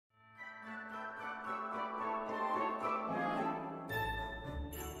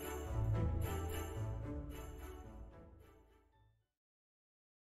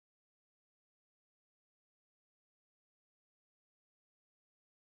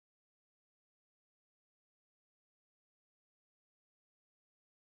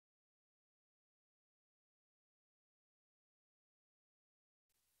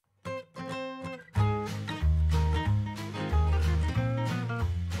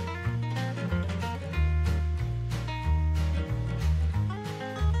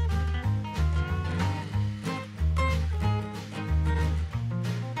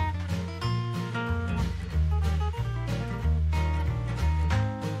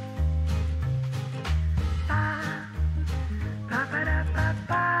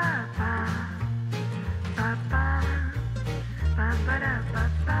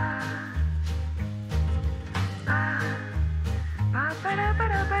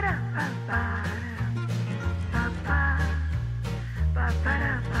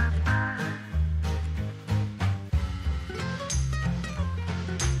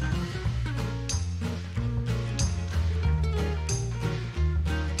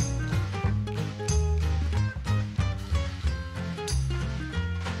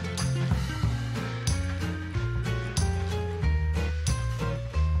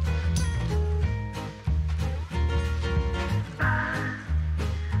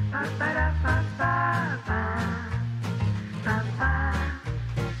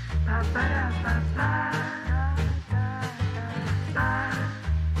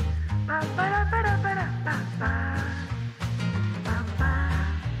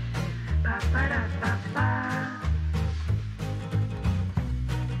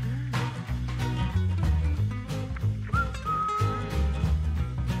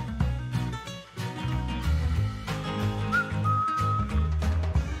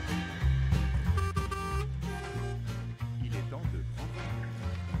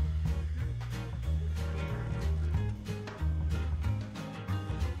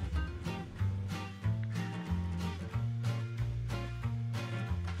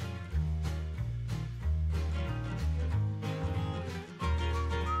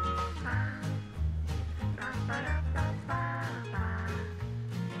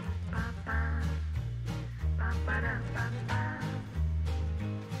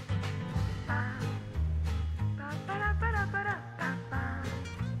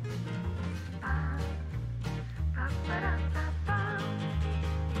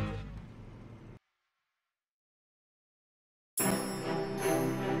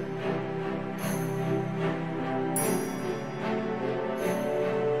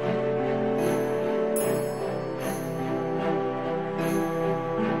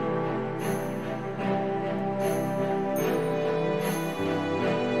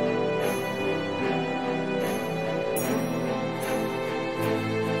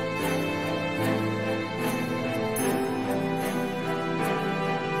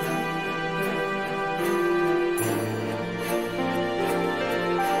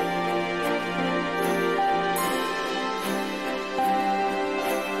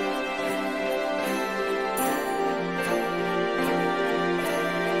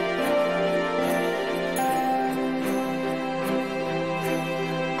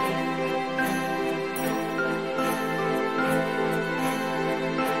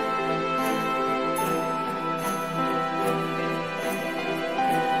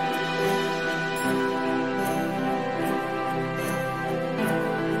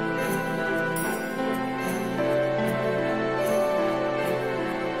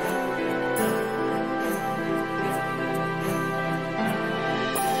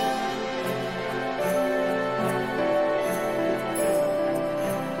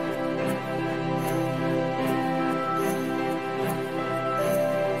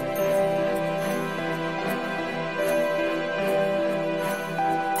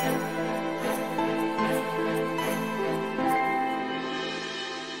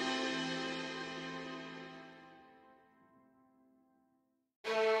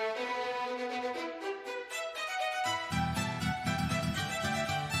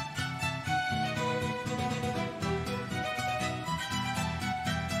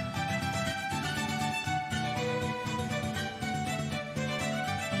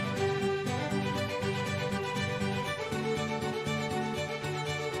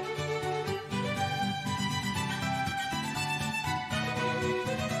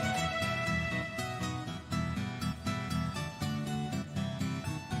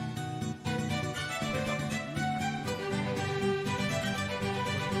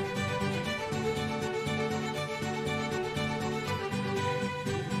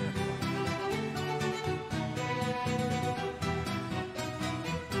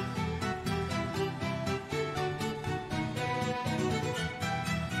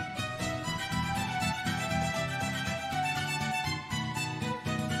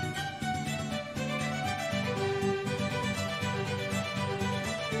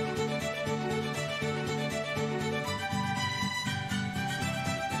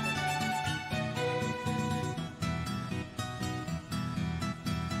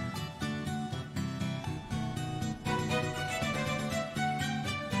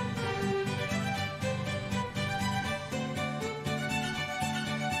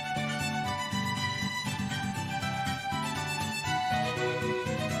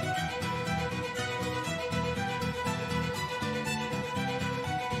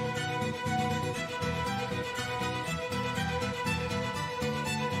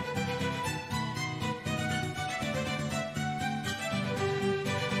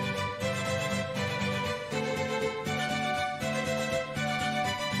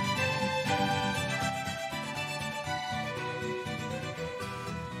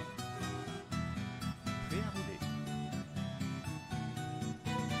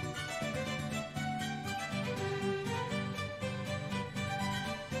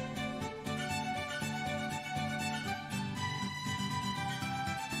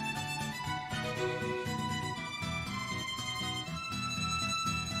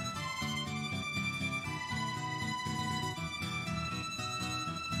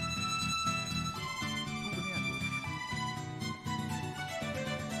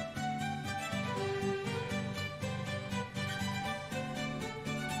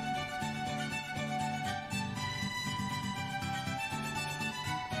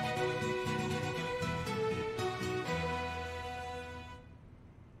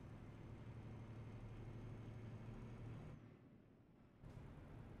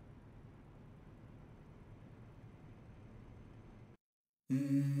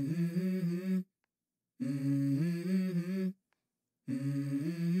Mm-hmm. Mm-hmm.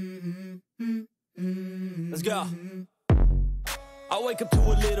 Mm-hmm. Let's go. I wake up to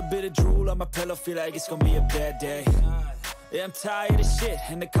a little bit of drool on my pillow, feel like it's gonna be a bad day. Yeah, I'm tired of shit,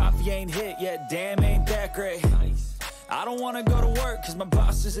 and the coffee ain't hit yet, damn, ain't that great. I don't wanna go to work, cause my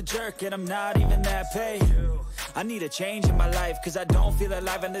boss is a jerk, and I'm not even that paid. I need a change in my life, cause I don't feel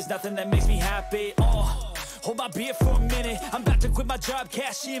alive, and there's nothing that makes me happy. Hold my beer for a minute, I'm about to quit my job,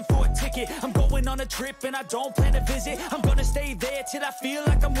 cash in for a ticket. I'm going on a trip and I don't plan to visit. I'm gonna stay there till I feel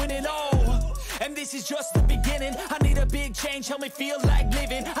like I'm winning, and this is just the beginning. I need a big change, help me feel like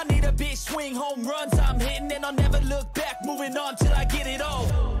living. I need a big swing, home runs I'm hitting, and I'll never look back, moving on till I get it all.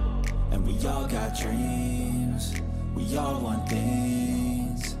 And we all got dreams, we all want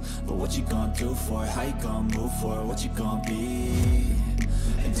things, but what you gonna do for it? How you gonna move for it? What you gonna be?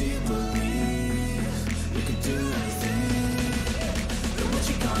 And do you believe you can do anything? But what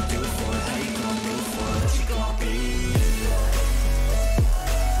you gonna do for it? How you gonna move for it? What you gonna be?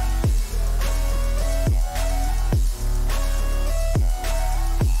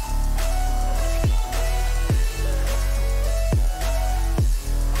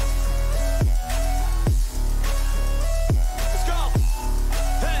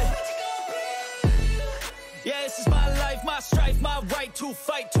 Yeah, this is my life, my strife, my right to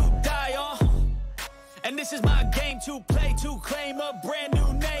fight, to die on. And this is my game to play, to claim a brand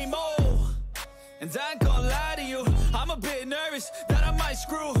new name, And I ain't gonna lie to you, I'm a bit nervous that I might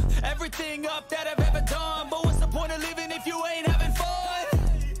screw everything up that I've ever done. But what's the point of living if you ain't having fun?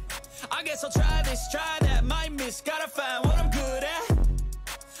 I guess I'll try this, try that, might miss, gotta find what I'm good at.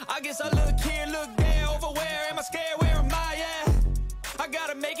 I guess I look here, look there, over where am I scared, where am I at? I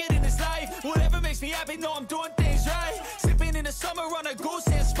gotta make it in this life, whatever makes me happy, know I'm doing things right. Sipping in the summer on a goose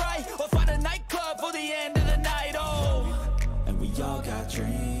and Sprite, or find a nightclub for the end of the night, And we all got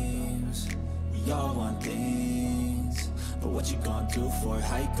dreams, we all want things, but what you gonna do for it?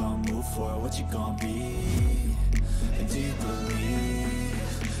 How you gonna move for it? What you gonna be? And do you believe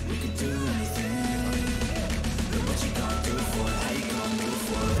you can do anything? But what you gonna do for it? How you gonna move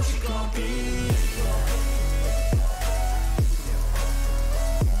for it? What you gonna be?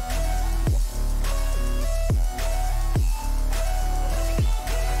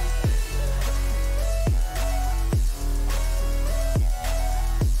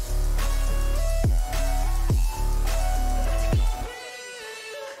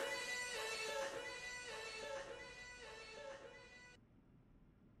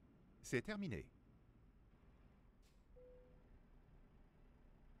 C'est terminé.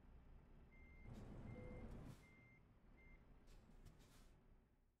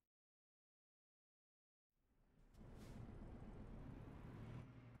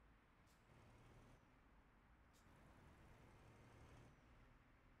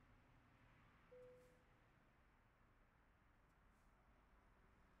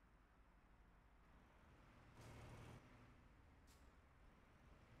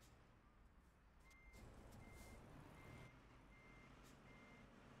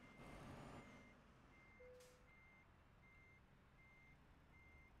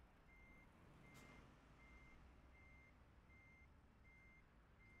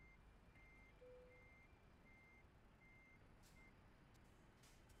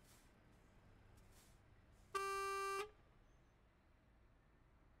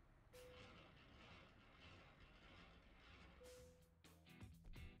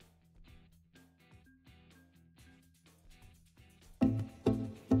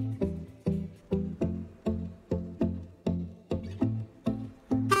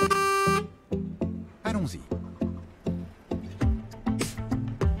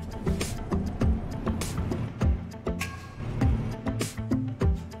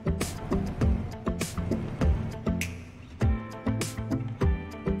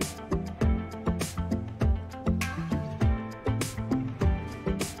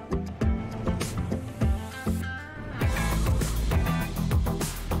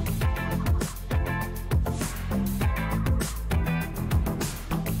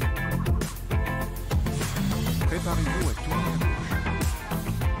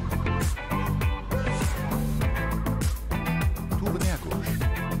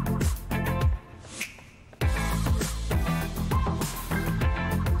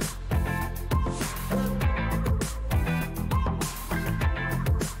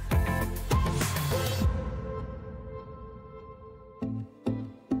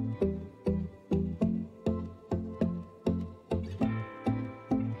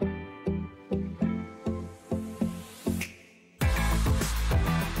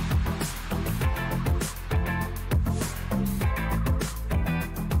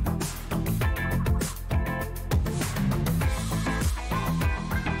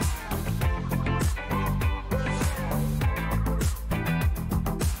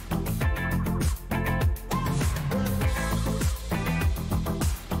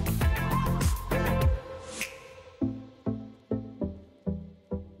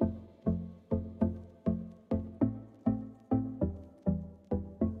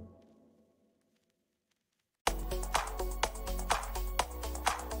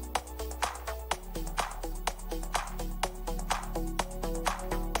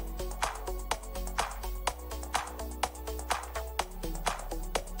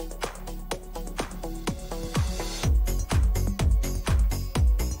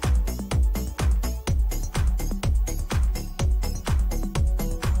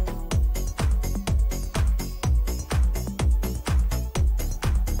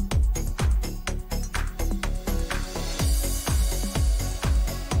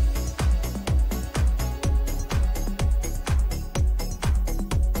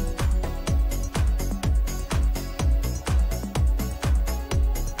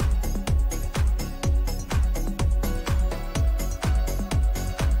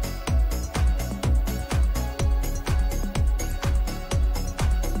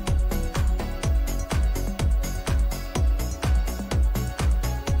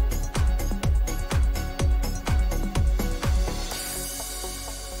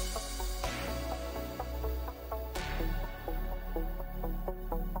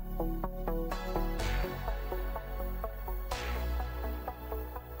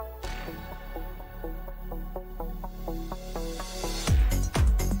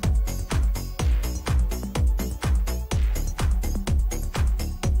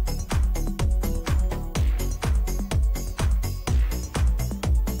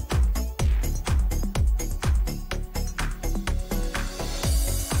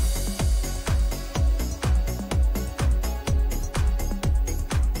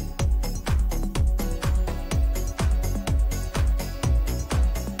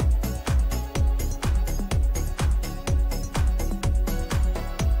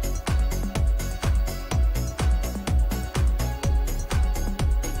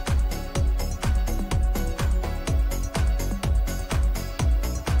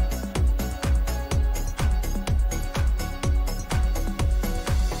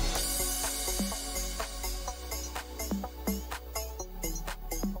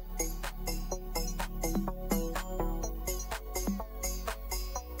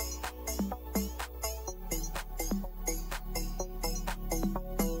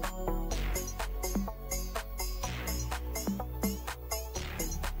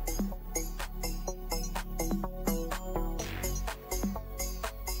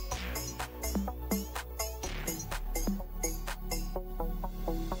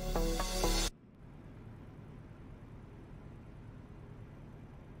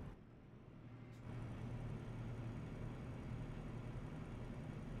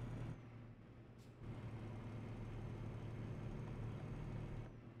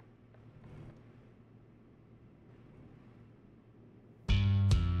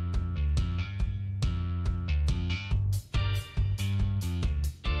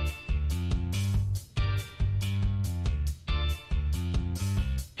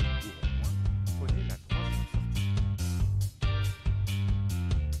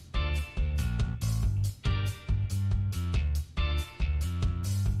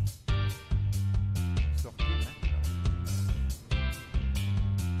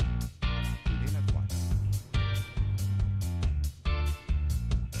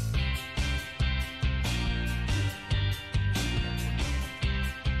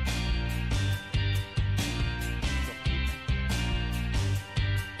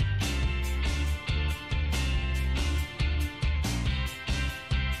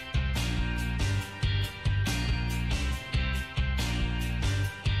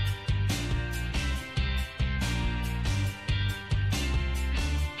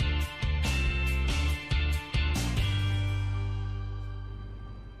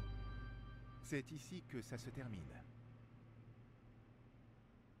 C'est ici que ça se termine.